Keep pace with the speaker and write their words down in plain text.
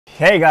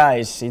Hey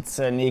guys, it's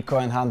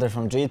NiKo and huNter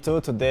from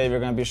G2. Today we're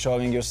going to be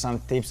showing you some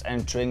tips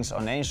and tricks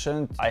on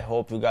Ancient. I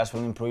hope you guys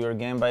will improve your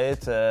game by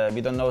it.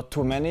 We don't know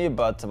too many,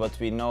 but what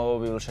we know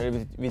we will share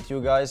it with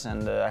you guys,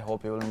 and I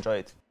hope you will enjoy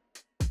it.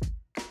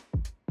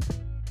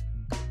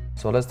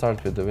 So let's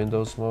start with the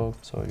window smoke.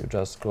 So you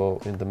just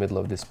go in the middle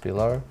of this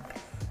pillar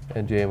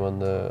and you aim on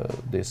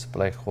this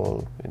black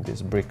hole in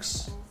these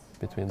bricks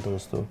between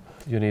those two.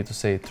 You need to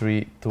say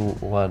 3, 2,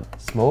 1,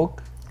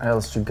 smoke.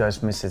 Else you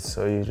guys miss it,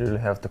 so you really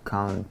have to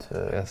count.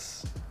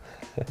 Yes.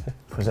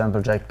 For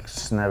example, Jack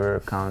never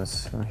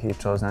counts when he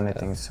throws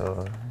anything,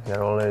 so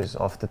you're always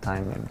off the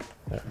timing.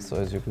 Yeah. So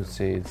as you could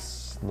see,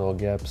 it's no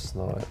gaps,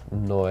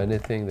 no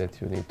anything that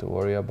you need to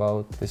worry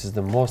about. This is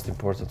the most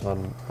important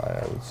one,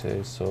 I would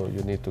say. So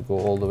you need to go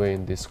all the way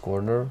in this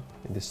corner,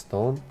 in this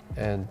stone,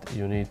 and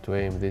you need to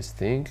aim this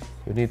thing.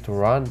 You need to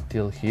run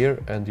till here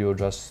and you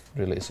just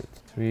release it.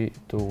 3,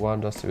 2,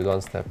 1, just with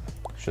one step.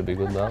 Should be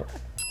good now.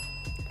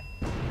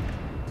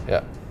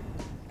 Yeah,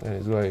 and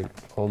it's going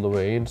all the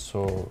way in,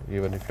 so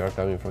even if you are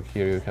coming from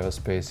here, you have a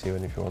space.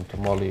 Even if you want to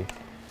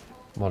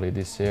molly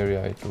this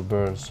area, it will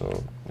burn.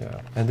 So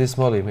yeah, and this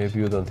molly, maybe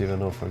you don't even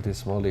know for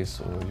this molly,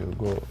 so you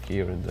go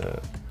here in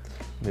the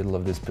middle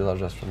of this pillar,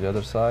 just from the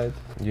other side.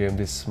 You aim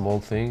this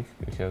small thing,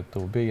 you have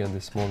two big and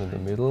this small in the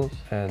middle,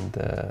 and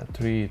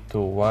 3, 2,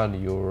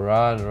 1, you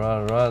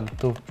run,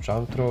 toop,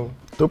 jump throw,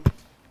 toop.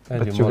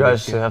 And but you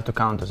guys have to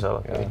count as well,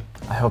 okay?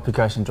 Yeah. I hope you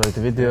guys enjoyed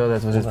the video.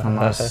 That was it from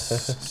us.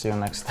 See you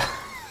next time.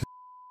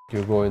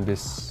 You go in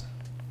this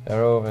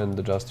arrow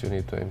and just you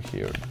need to aim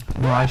here.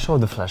 No, I show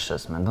the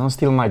flashes, man. Don't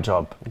steal my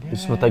job. Yeah.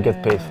 This is what I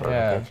get paid for.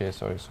 Yeah, okay,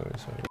 sorry.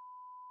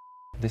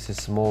 This is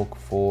smoke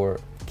for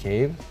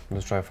cave.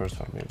 Let's try first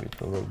one, maybe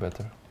it will work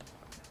better.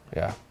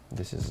 Yeah,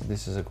 this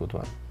is a good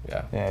one.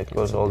 Yeah. Yeah, it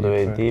goes all the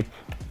way deep,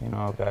 you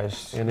know,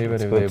 guys. And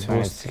even if they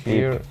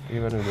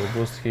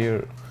boost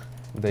here,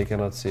 they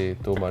cannot see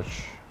too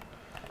much.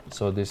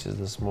 So this is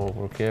the smoke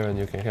for cave, and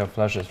you can have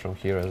flashes from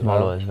here as well.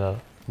 Molly as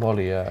well.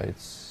 Molly, yeah,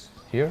 it's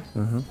here.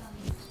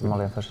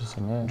 Molly and flashes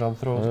in, yeah. Jump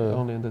throws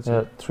only, and that's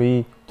it.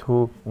 3,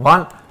 2,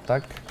 1.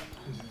 Tack.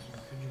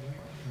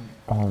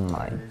 Oh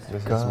my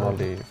This God. is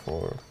Molly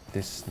for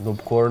this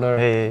noob corner.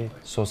 Hey.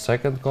 So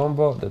second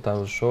combo that I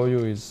will show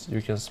you is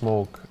you can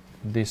smoke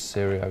this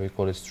area, we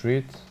call it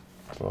street,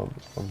 from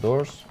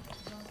doors.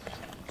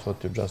 So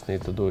what you just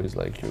need to do is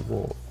like you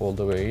go all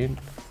the way in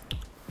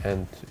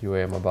and you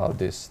aim about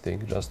this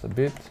thing just a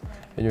bit,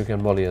 and you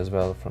can molly as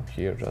well from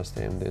here. Just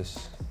aim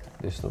this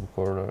noob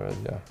corner,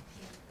 and yeah.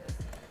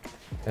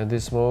 And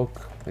this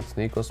smoke, it's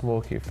NiKo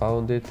smoke, he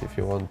found it. If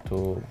you want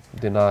to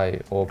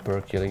deny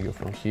Oper killing you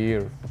from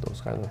here,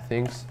 those kind of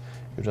things,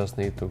 you just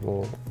need to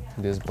go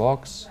in this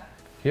box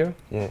here.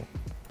 Yeah.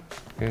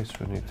 Okay, so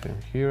you need to aim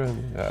here,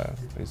 and yeah,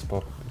 it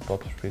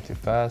pops pretty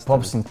fast.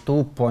 Pops in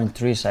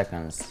 2.3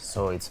 seconds,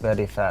 so it's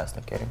very fast,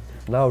 okay?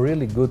 Now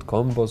really good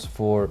combos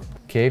for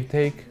cave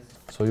take,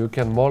 so you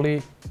can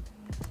molly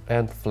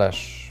and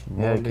flash.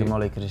 Yeah, you can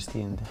molly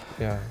Christine.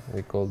 Yeah,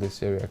 we call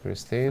this area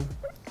Christine.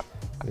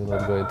 We'll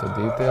not go into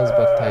details,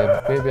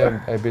 but maybe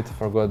I a bit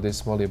forgot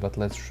this molly, but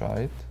let's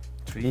try it.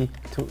 3,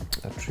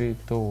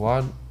 2,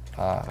 1.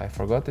 I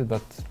forgot it,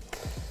 but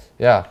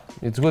yeah,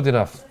 it's good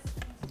enough.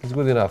 It's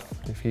good enough.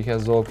 If he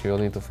has ult, you'll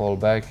need to fall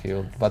back,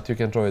 but you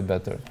can throw it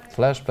better.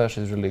 Flash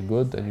is really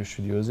good and you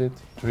should use it.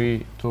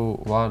 3, 2,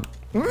 1,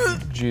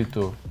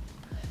 G2.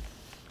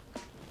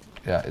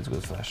 Yeah, it's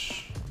good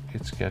flash.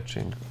 It's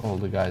catching all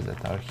the guys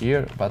that are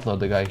here, but not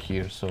the guy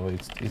here, so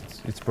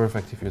it's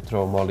perfect if you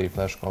throw molly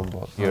flash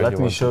combo. Here let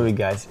me show you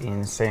guys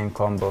insane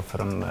combo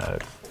from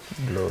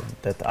blue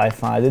that I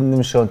found. I didn't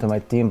even show it to my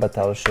team, but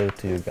I'll show it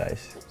to you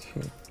guys.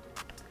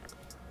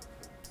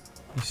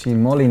 You see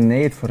molly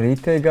nade for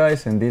retail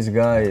guys, and this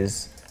guy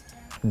is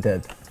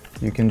dead.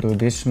 You can do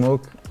this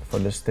smoke for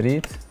the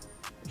street.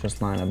 Just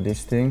line up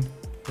this thing,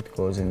 it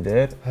goes in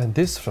there. And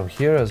this from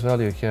here as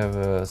well, you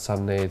have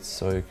some nades,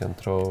 so you can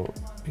throw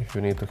if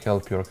you need to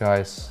help your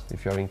guys.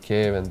 If you're in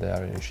cave and they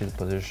are in shit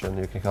position,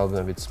 you can help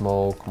them with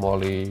smoke,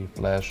 molly,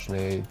 flash,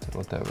 nade,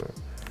 whatever.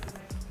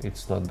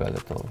 It's not bad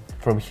at all.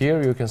 From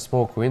here you can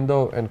smoke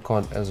window and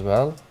con as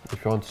well.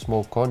 If you want to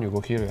smoke con, you go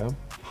here, yeah?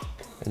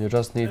 And you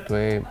just need to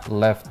aim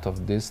left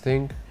of this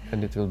thing,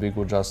 and it will be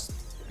good. Just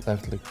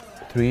left, like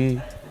 3,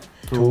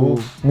 2,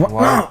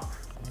 1,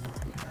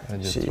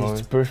 and you throw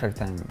it's it. Perfect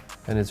timing.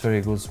 And it's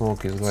very good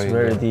smoke. It's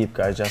very deep,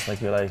 guys, just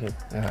like you like it.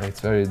 Yeah, it's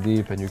very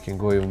deep, and you can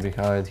go even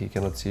behind. He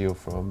cannot see you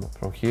from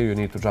here. You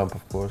need to jump,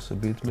 of course, a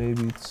bit.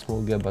 Maybe it's a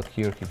small gap, but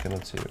here he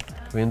cannot see you.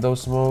 Window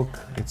smoke,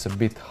 it's a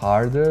bit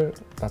harder,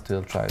 but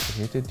we'll try to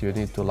hit it. You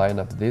need to line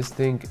up this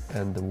thing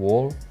and the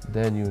wall.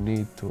 Then you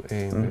need to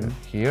aim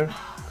here.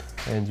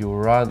 And you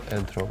run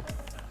and throw,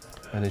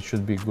 and it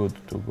should be good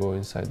to go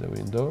inside the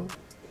window.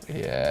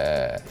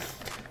 Yeah,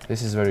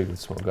 this is very good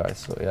smoke,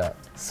 guys.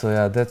 So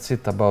yeah, that's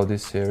it about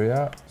this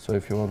area. So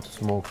if you want to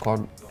smoke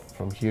con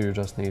from here, you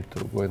just need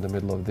to go in the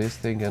middle of this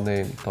thing and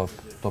aim top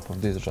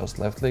of this, just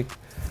left click.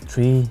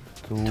 3,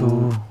 2,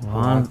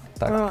 1.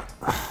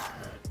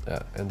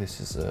 Yeah, and this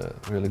is a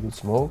really good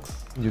smoke.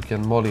 You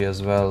can molly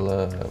as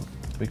well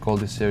we call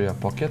this area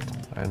pocket.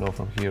 I know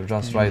from here,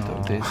 just right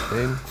of this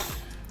thing.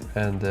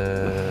 And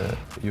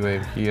you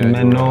aim here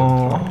and you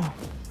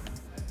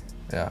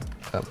yeah.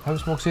 How you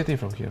smoke city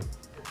from here?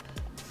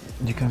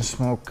 You can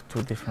smoke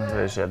two different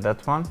ways, yeah,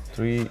 that one.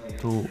 3,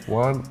 2,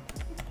 1,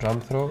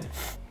 jump throw.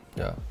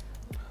 Yeah.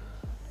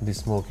 This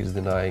smoke is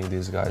denying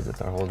these guys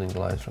that are holding the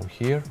lines from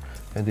here,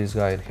 and this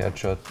guy in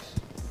headshot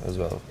as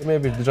well.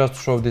 Maybe just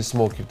show this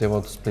smoke if they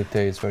want to split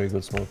A, it's very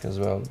good smoke as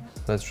well.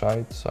 Let's try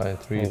it. So I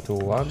 3, 2,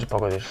 1. This is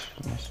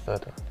a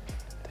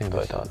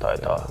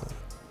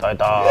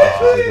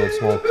good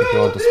smoke if you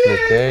want to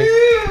split A.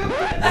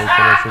 They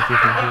cannot shoot you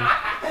from here.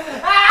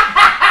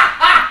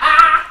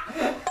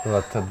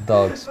 What a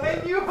dog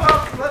smell.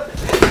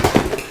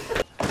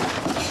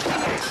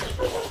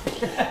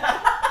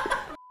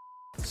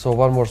 So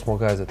one more smoke,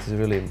 guys, that is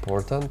really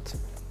important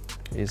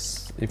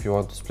is if you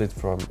want to split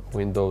from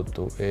window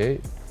to A,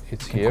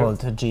 it's here. Called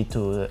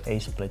G2 A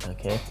split,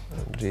 okay?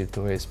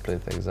 G2 A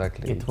split,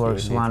 exactly. It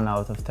works 1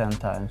 out of 10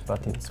 times,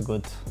 but it's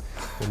good.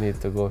 You need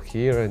to go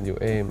here and you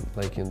aim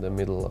like in the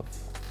middle of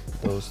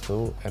those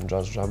two and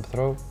just jump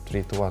throw.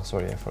 3, 2, 1,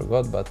 sorry, I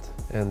forgot, but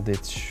and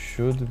it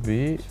should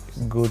be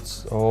good.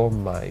 Oh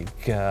my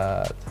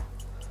god.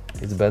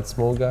 It's bad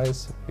smoke,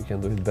 guys. We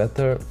can do it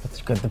better. But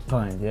you got the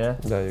point, yeah?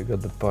 Yeah, you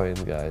got the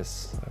point,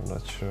 guys. I'm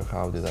not sure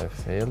how did I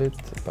fail it,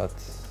 but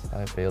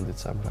I failed it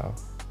somehow.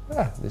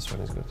 Ah, this one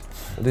is good.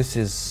 This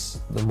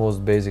is the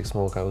most basic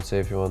smoke, I would say,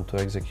 if you want to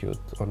execute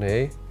on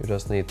A. You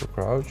just need to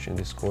crouch in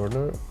this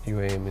corner.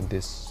 You aim in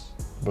this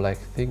black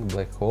thing,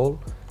 black hole.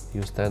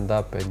 You stand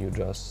up and you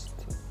just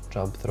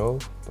jump throw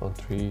on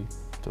 3,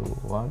 2,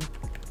 1.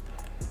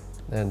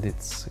 And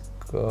it's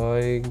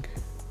going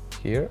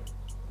here.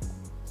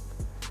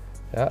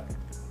 Yeah,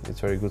 it's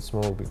very good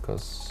smoke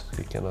because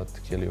he cannot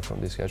kill you from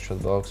this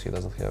headshot box. He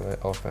doesn't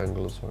have off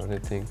angles or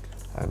anything.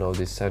 I know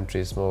this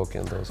sentry smoke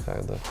and those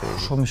kind of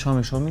things.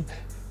 Show me.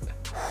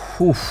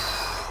 Oof.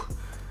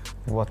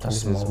 What a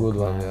smoke. This is a good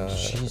one, yeah.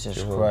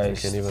 Jesus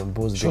Christ. You can even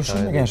boost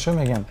behind. Show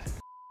me again.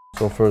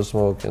 So first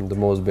smoke and the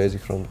most basic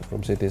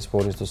from city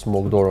spawn is to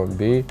smoke door on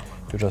B.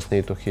 You just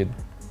need to hit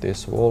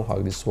this wall,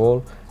 hug this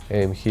wall,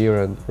 aim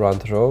here and run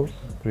throw.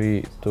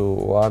 3, 2,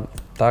 1,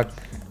 tuck.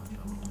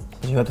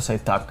 You have to say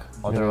tuck,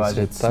 otherwise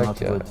it's tuck, not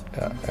good.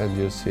 Yeah, and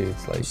you see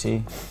it's like... You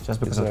see, just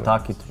because of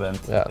tuck it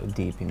went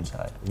deep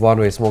inside.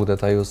 One-way smoke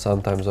that I use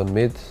sometimes on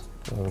mid,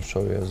 I'll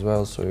show you as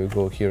well. So you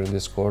go here in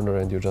this corner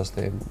and you just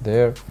aim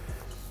there.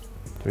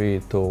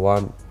 3, 2,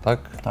 1,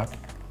 tuck. Tuck.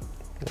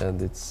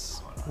 And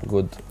it's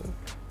good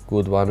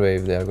one-way.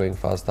 If they are going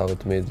fast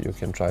out mid, you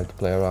can try to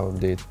play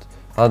around it.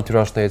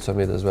 Anti-rush nades on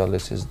mid as well.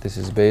 This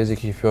is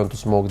basic. If you want to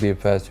smoke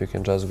deep fast, you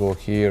can just go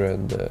here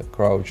and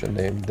crouch and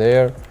aim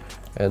there.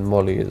 And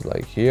molly is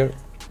like here.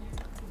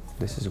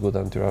 This is good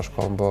anti-rush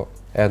combo.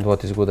 And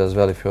what is good as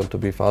well, if you want to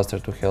be faster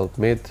to help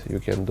mid, you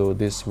can do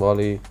this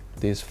molly,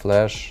 this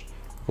flash,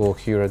 go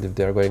here, and if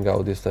they're going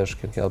out, this flash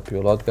can help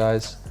you a lot,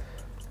 guys.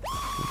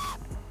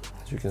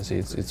 As you can see,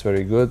 it's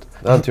very good.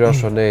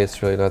 Anti-rush on A,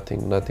 it's really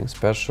nothing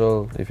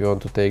special. If you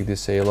want to take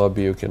this A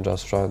lobby, you can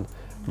just run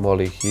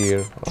molly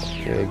here.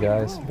 Okay,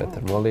 guys,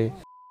 better molly.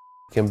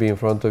 Can be in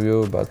front of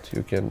you, but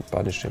you can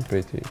punish him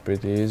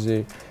pretty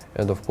easy.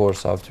 And of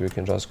course, after you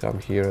can just come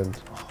here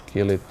and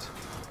kill it.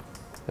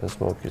 And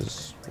smoke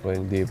is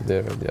going deep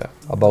there. And yeah,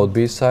 about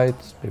B side,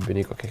 maybe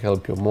NiKo can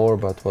help you more.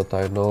 But what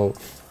I know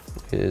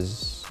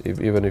is,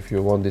 even if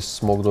you want this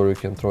smoke door, you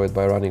can throw it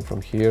by running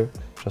from here.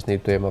 Just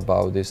need to aim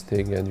about this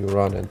thing, and you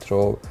run and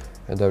throw,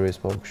 and every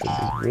smoke should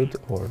be good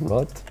or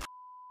not.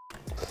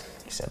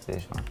 Except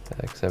this one.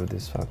 Except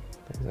this one,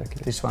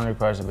 exactly. This one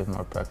requires a bit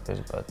more practice,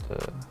 but.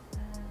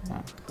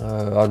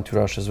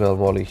 Anti-rush as well,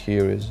 molly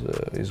here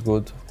is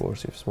good, of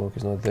course, if smoke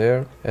is not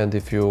there. And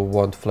if you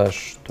want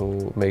flash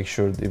to make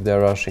sure if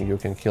they're rushing, you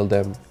can kill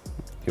them,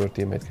 your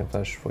teammate can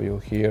flash for you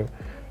here.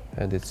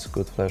 And it's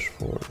good flash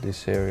for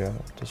this area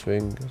to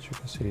swing, as you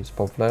can see, it's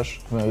pop flash.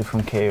 Maybe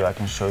from KO I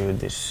can show you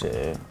this,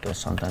 that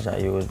sometimes I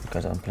use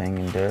because I'm playing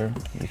in there.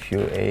 If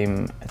you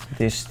aim at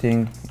this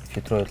thing, if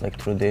you throw it like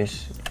through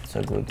this, it's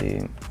a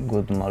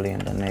good molly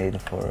and a nade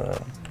for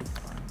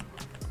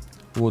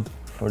wood.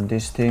 For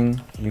this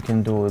thing, you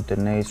can do the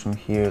nades from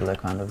here,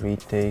 like kind of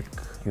retake.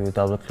 You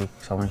double click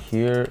someone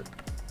here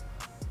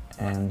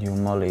and you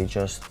molly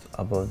just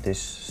above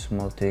this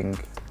small thing,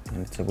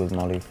 and it's a good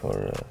molly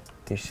for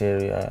this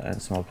area,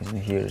 and smoke is in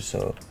here,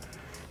 so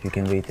you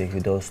can retake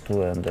with those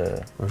two, and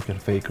or you can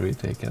fake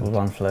retake and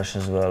one flash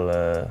as well.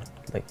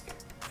 Like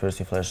first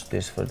you flash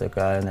this for the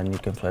guy, and then you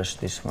can flash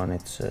this one.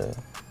 It's a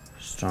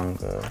strong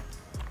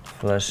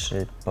flash,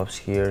 it pops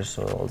here,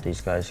 so all these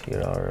guys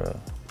here are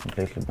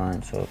completely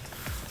blind, so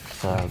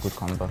it's a good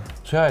combo.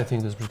 So yeah, I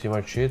think that's pretty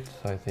much it.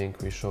 I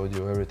think we showed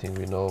you everything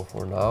we know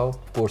for now.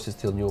 Of course, it's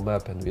still new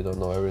map and we don't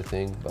know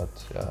everything, but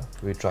yeah,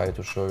 we try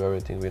to show you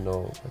everything we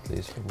know, at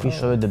least for now. We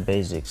show you the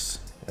basics,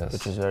 yes,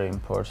 which is very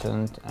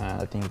important,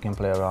 and I think you can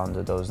play around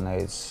with those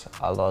nades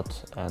a lot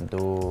and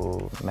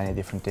do many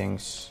different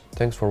things.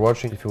 Thanks for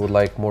watching. If you would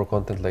like more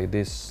content like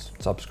this,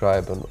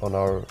 subscribe on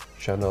our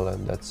channel,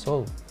 and that's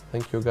all.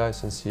 Thank you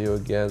guys and see you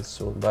again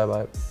soon. Bye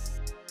bye.